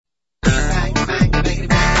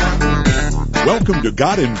Welcome to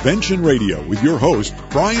Got Invention Radio with your host,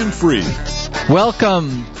 Brian Freed.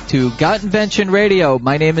 Welcome to Got Invention Radio.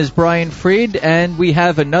 My name is Brian Freed, and we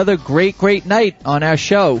have another great night on our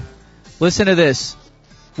show. Listen to this.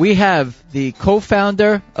 We have the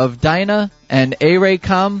co-founder of Dyna and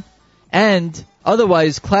Arraycom, and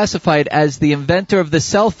otherwise classified as the inventor of the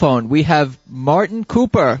cell phone. We have Martin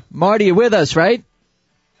Cooper. Marty, you're with us, right?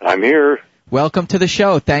 I'm here. Welcome to the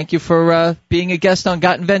show. Thank you for being a guest on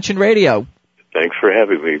Got Invention Radio. Thanks for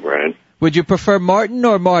having me, Brian. Would you prefer Martin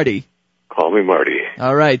or Marty? Call me Marty.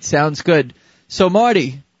 All right, sounds good. So,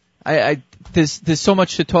 Marty, there's so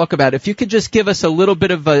much to talk about. If you could just give us a little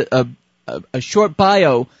bit of a short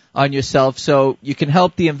bio on yourself so you can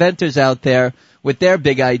help the inventors out there with their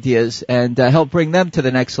big ideas and help bring them to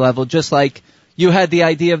the next level, just like you had the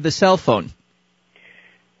idea of the cell phone.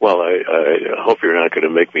 Well, I hope you're not going to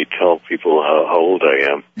make me tell people how old I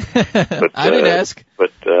am. But, I didn't ask.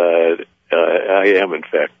 But I am, in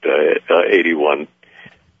fact, 81.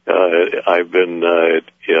 I've been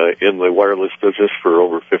in the wireless business for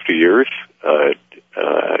over 50 years. I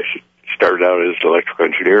started out as an electrical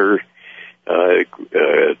engineer,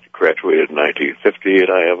 graduated in 1950, and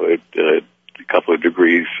I have a couple of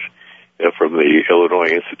degrees from the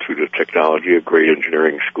Illinois Institute of Technology, a great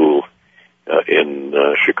engineering school in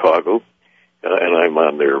Chicago. And I'm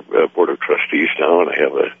on their board of trustees now, and I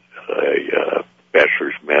have a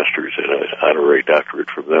bachelor's, master's, and an honorary doctorate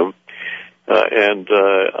from them. And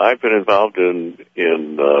I've been involved in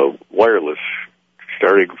wireless,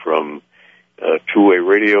 starting from two-way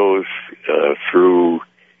radios through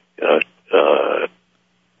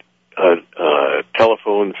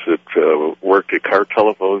telephones that worked at car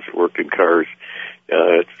telephones that worked in cars,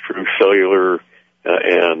 through cellular,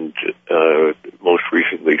 and most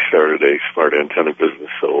recently started a smart antenna business.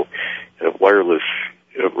 So wireless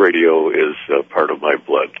radio is part of my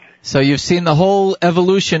blood. So you've seen the whole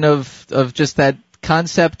evolution of just that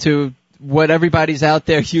concept to what everybody's out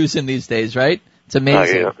there using these days, right? It's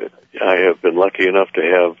amazing. I have been lucky enough to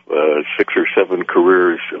have 6 or 7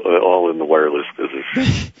 careers all in the wireless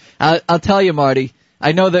business. I'll tell you, Marty,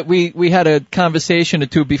 I know that we had a conversation or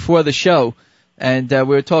two before the show, and we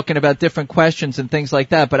were talking about different questions and things like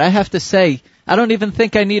that, but I have to say, I don't even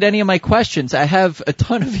think I need any of my questions. I have a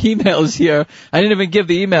ton of emails here. I didn't even give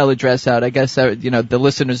the email address out. I guess the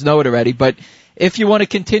listeners know it already. But if you want to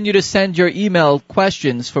continue to send your email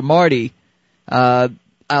questions for Marty,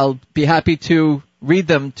 I'll be happy to read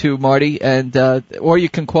them to Marty, and or you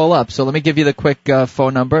can call up. So let me give you the quick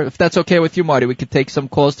phone number. If that's okay with you, Marty, we could take some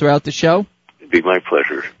calls throughout the show. It'd be my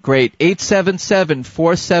pleasure. Great.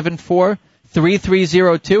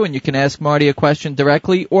 877-474-3302, and you can ask Marty a question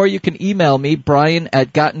directly, or you can email me,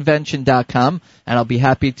 brian@gotinvention.com, and I'll be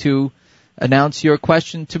happy to announce your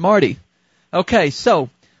question to Marty. Okay, so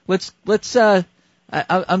let's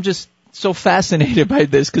I'm just so fascinated by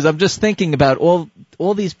this because I'm just thinking about all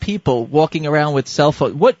these people walking around with cell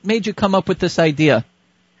phones. What made you come up with this idea?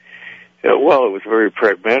 Well, it was a very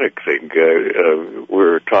pragmatic thing.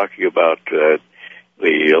 We're talking about the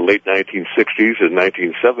late 1960s and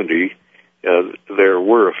 1970. There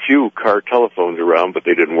were a few car telephones around, but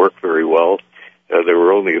they didn't work very well. There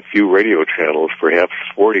were only a few radio channels, perhaps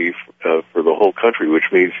 40 for the whole country,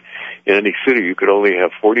 which means in any city you could only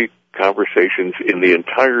have 40 conversations in the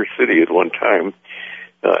entire city at one time.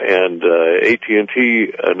 And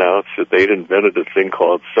AT&T announced that they'd invented a thing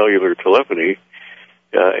called cellular telephony,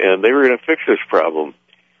 and they were going to fix this problem.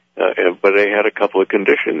 But they had a couple of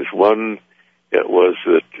conditions. One was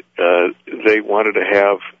that they wanted to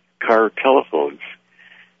have car telephones.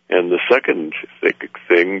 And the second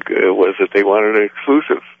thing was that they wanted an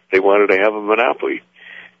exclusive. They wanted to have a monopoly.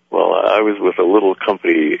 Well, I was with a little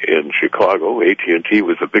company in Chicago. AT&T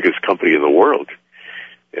was the biggest company in the world.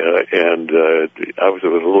 And I was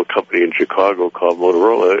with a little company in Chicago called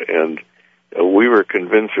Motorola, and we were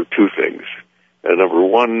convinced of two things. Number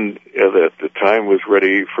one, that the time was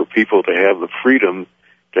ready for people to have the freedom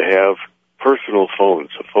to have personal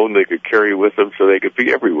phones, a phone they could carry with them so they could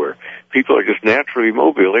be everywhere. People are just naturally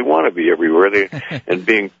mobile. They want to be everywhere. And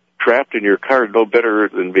being trapped in your car no better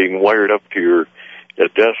than being wired up to your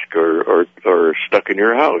desk or stuck in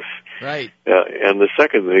your house. Right. And the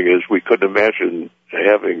second thing is we couldn't imagine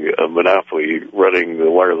having a monopoly running the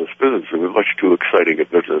wireless business. It was much too exciting a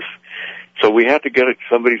business. So we had to get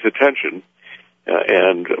somebody's attention.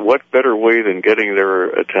 And what better way than getting their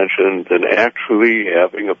attention than actually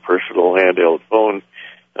having a personal handheld phone?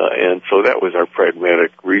 And so that was our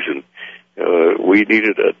pragmatic reason. We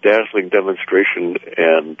needed a dazzling demonstration,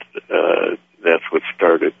 and that's what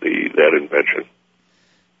started that invention.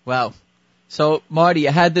 Wow. So, Marty, you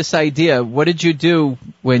had this idea. What did you do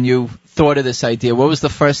when you thought of this idea? What was the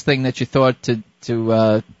first thing that you thought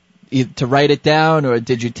to write it down, or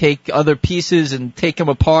did you take other pieces and take them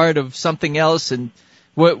apart of something else? And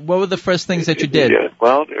what were the first things that you did? Yeah,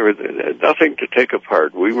 well, there was nothing to take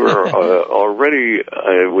apart. We were already,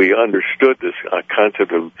 we understood this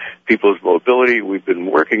concept of people's mobility. We've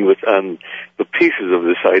been working on the pieces of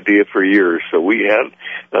this idea for years. So we had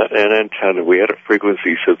an antenna, we had a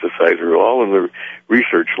frequency synthesizer, all in the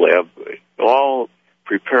research lab, all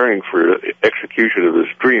preparing for execution of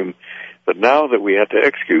this dream. But now that we had to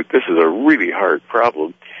execute, this is a really hard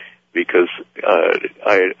problem, because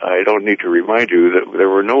I don't need to remind you that there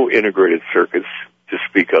were no integrated circuits to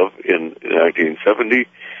speak of in 1970,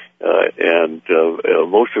 and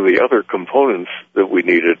most of the other components that we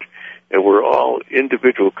needed were all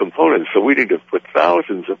individual components, so we needed to put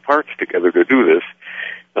thousands of parts together to do this,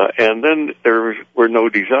 and then there were no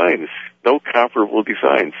designs, no comparable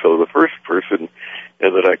designs. So the first person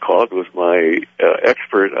that I called was my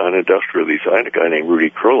expert on industrial design, a guy named Rudy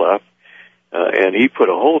Kroloff. And he put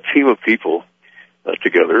a whole team of people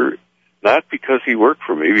together, not because he worked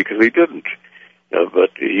for me, because he didn't. But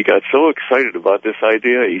he got so excited about this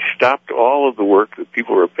idea, he stopped all of the work that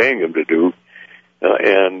people were paying him to do,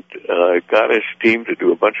 and got his team to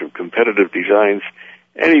do a bunch of competitive designs,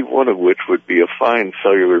 any one of which would be a fine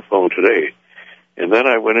cellular phone today. And then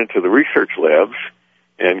I went into the research labs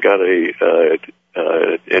and got a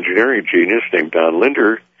engineering genius named Don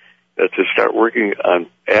Linder to start working on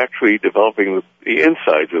actually developing the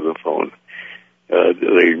insides of the phone.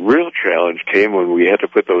 The real challenge came when we had to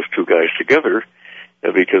put those two guys together,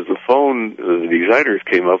 because the phone the designers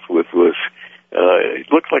came up with was, it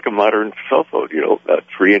looked like a modern cell phone, about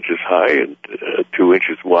 3 inches high and 2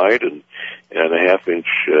 inches wide and a half-inch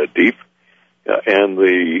deep. And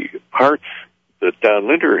the parts that Don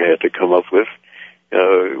Linder had to come up with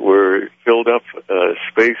were filled up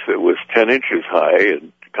space that was 10 inches high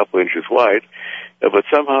and a couple inches wide, but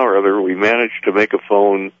somehow or other we managed to make a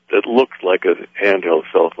phone that looked like a handheld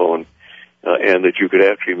cell phone, and that you could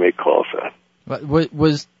actually make calls on.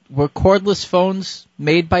 Were cordless phones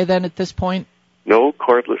made by then at this point? No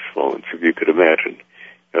cordless phones, if you could imagine.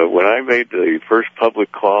 When I made the first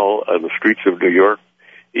public call on the streets of New York,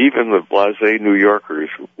 even the blasé New Yorkers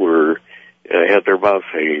had their mouths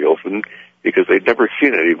hanging open, because they'd never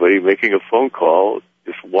seen anybody making a phone call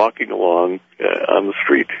just walking along on the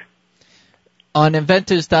street. On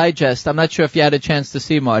Inventor's Digest, I'm not sure if you had a chance to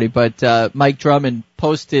see, Marty, but Mike Drummond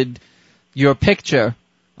posted your picture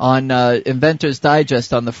on Inventor's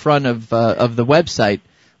Digest on the front of the website.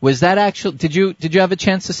 Was that actual? Did you have a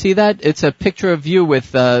chance to see that? It's a picture of you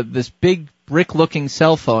with this big brick-looking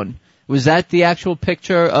cell phone. Was that the actual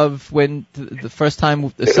picture of when the first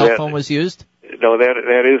time the cell phone was used? No,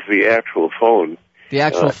 that is the actual phone. The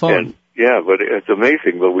actual phone. Yeah, but it's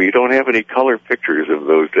amazing. But we don't have any color pictures of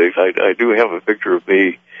those days. I do have a picture of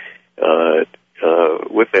me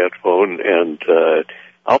with that phone, and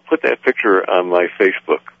I'll put that picture on my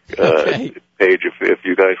Facebook page if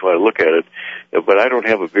you guys want to look at it. But I don't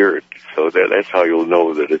have a beard, so that's how you'll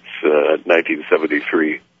know that it's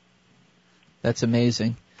 1973. That's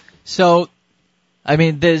amazing. So, I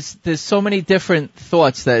mean, there's so many different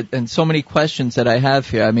thoughts and so many questions that I have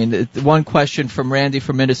here. I mean, one question from Randy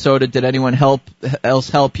from Minnesota: did anyone else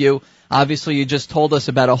help you? Obviously, you just told us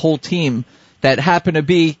about a whole team that happened to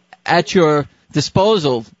be at your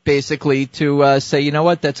disposal, basically, to say, you know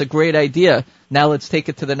what, that's a great idea. Now let's take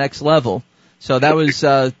it to the next level. So that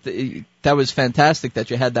was fantastic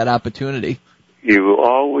that you had that opportunity. You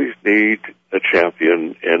always need a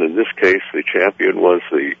champion, and in this case, the champion was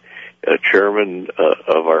the chairman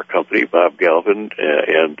of our company, Bob Galvin,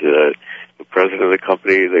 and the president of the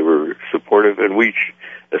company. They were supportive, and we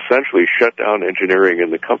essentially shut down engineering in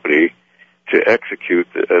the company to execute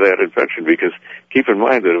that invention, because keep in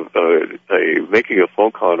mind that making a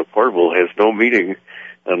phone call on a portable has no meaning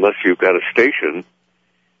unless you've got a station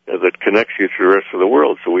that connects you to the rest of the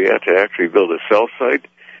world. So we had to actually build a cell site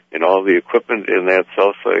and all the equipment in that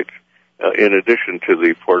cell site, in addition to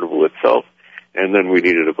the portable itself. And then we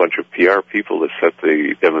needed a bunch of PR people to set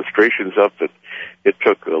the demonstrations up. It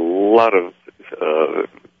took a lot of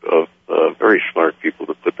very smart people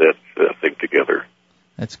to put that thing together.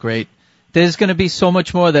 That's great. There's going to be so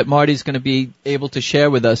much more that Marty's going to be able to share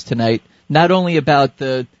with us tonight, not only about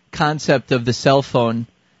the concept of the cell phone,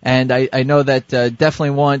 and I know that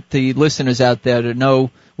definitely want the listeners out there to know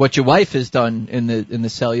what your wife has done in the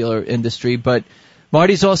cellular industry, but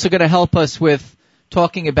Marty's also going to help us with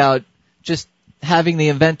talking about just having the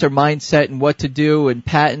inventor mindset and what to do and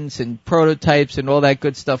patents and prototypes and all that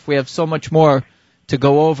good stuff. We have so much more to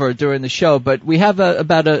go over during the show, but we have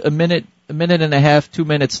about a minute a minute and a half, 2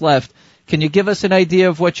 minutes left. Can you give us an idea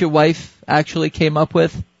of what your wife actually came up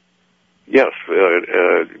with? Yes,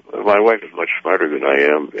 my wife is much smarter than I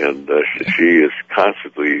am, and she is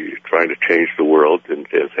constantly trying to change the world and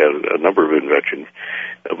has had a number of inventions.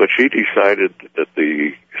 But she decided that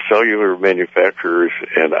the cellular manufacturers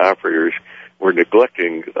and operators were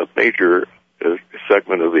neglecting a major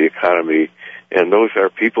segment of the economy, and those are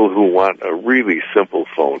people who want a really simple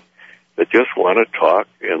phone, that just want to talk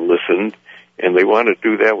and listen, and they want to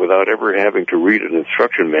do that without ever having to read an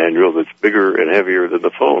instruction manual that's bigger and heavier than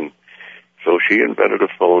the phone. So she invented a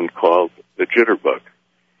phone called the Jitterbug.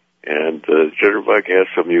 And the Jitterbug has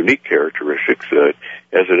some unique characteristics.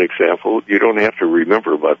 As an example, you don't have to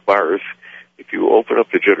remember about bars. If you open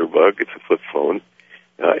up the Jitterbug, it's a flip phone,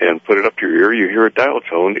 and put it up to your ear, you hear a dial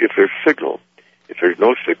tone if there's signal. If there's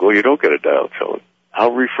no signal, you don't get a dial tone. How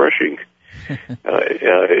refreshing.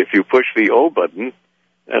 If you push the O button,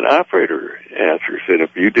 an operator answers. And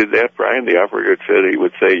if you did that, Brian, the operator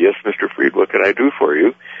would say, yes, Mr. Freed, what can I do for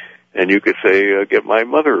you? And you could say, get my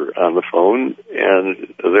mother on the phone,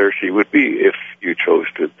 and there she would be if you chose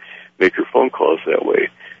to make your phone calls that way.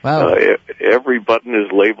 Wow. Every button is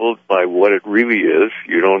labeled by what it really is.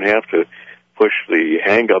 You don't have to push the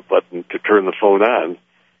hang-up button to turn the phone on,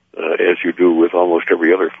 as you do with almost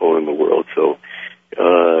every other phone in the world. So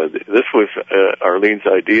this was Arlene's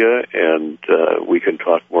idea, and we can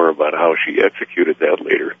talk more about how she executed that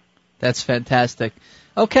later. That's fantastic.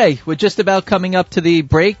 Okay, we're just about coming up to the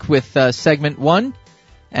break with segment 1,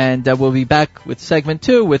 and we'll be back with segment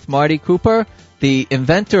 2 with Marty Cooper, the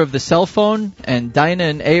inventor of the cell phone, and Dinah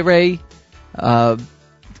and A-Ray,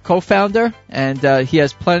 co-founder, and he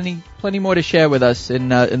has plenty more to share with us in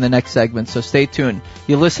the next segment, so stay tuned.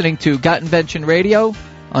 You're listening to Got Invention Radio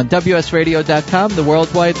on WSRadio.com, the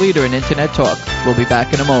worldwide leader in Internet talk. We'll be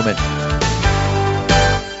back in a moment.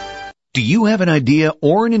 Do you have an idea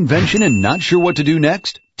or an invention and not sure what to do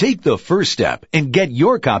next? Take the first step and get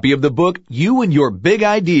your copy of the book, You and Your Big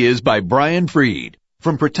Ideas by Brian Freed.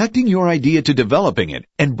 From protecting your idea to developing it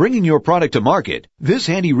and bringing your product to market, this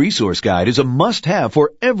handy resource guide is a must-have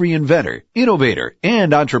for every inventor, innovator,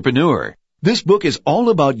 and entrepreneur. This book is all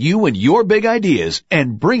about you and your big ideas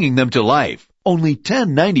and bringing them to life. Only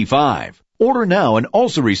 $10.95. Order now and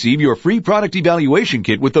also receive your free product evaluation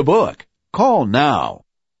kit with the book. Call now.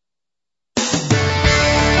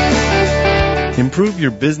 Improve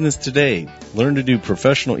your business today. Learn to do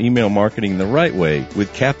professional email marketing the right way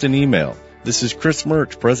with Captain Email. This is Chris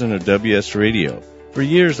Murch, president of WS Radio. For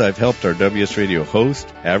years, I've helped our WS Radio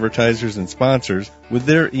hosts, advertisers, and sponsors with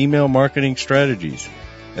their email marketing strategies.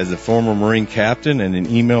 As a former Marine captain and an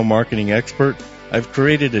email marketing expert, I've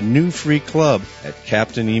created a new free club at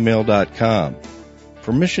CaptainEmail.com.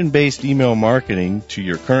 Permission-based email marketing to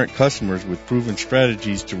your current customers with proven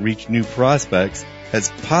strategies to reach new prospects has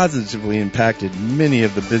positively impacted many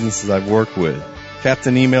of the businesses I've worked with.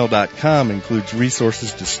 CaptainEmail.com includes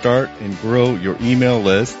resources to start and grow your email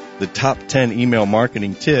list, the top 10 email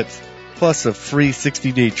marketing tips, plus a free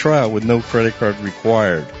 60-day trial with no credit card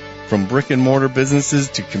required. From brick-and-mortar businesses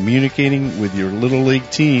to communicating with your Little League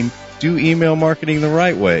team, do email marketing the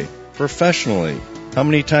right way, professionally. How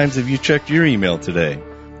many times have you checked your email today?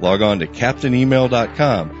 Log on to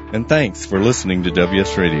CaptainEmail.com, and thanks for listening to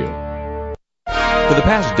WS Radio. For the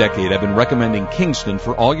past decade, I've been recommending Kingston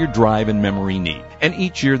for all your drive and memory need. And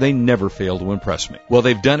each year, they never fail to impress me. Well,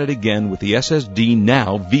 they've done it again with the SSD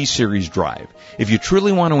Now V-Series drive. If you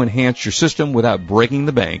truly want to enhance your system without breaking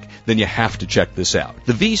the bank, then you have to check this out.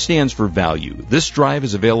 The V stands for value. This drive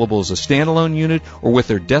is available as a standalone unit or with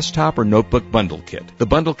their desktop or notebook bundle kit. The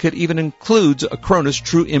bundle kit even includes Acronis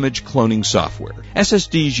True Image cloning software.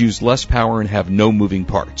 SSDs use less power and have no moving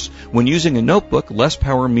parts. When using a notebook, less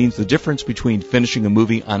power means the difference between finishing a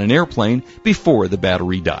movie on an airplane before the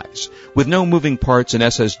battery dies. With no moving parts, an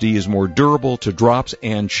SSD is more durable to drops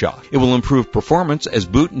and shock. It will improve performance as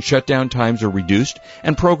boot and shutdown times are reduced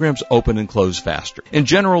and programs open and close faster. In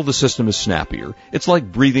general, the system is snappier. It's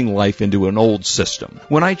like breathing life into an old system.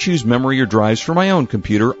 When I choose memory or drives for my own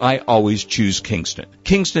computer, I always choose Kingston.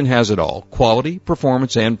 Kingston has it all: quality,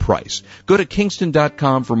 performance, and price. Go to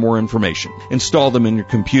Kingston.com for more information. Install them in your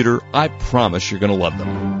computer. I promise you're going to love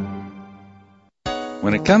them.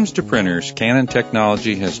 When it comes to printers, Canon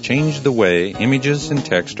technology has changed the way images and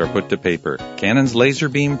text are put to paper. Canon's laser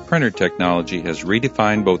beam printer technology has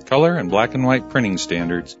redefined both color and black and white printing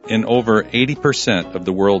standards in over 80% of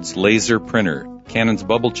the world's laser printer. Canon's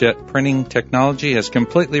bubble jet printing technology has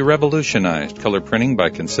completely revolutionized color printing by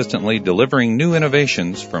consistently delivering new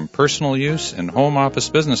innovations from personal use and home office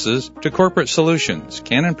businesses to corporate solutions.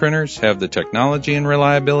 Canon printers have the technology and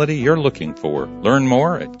reliability you're looking for. Learn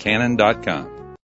more at Canon.com.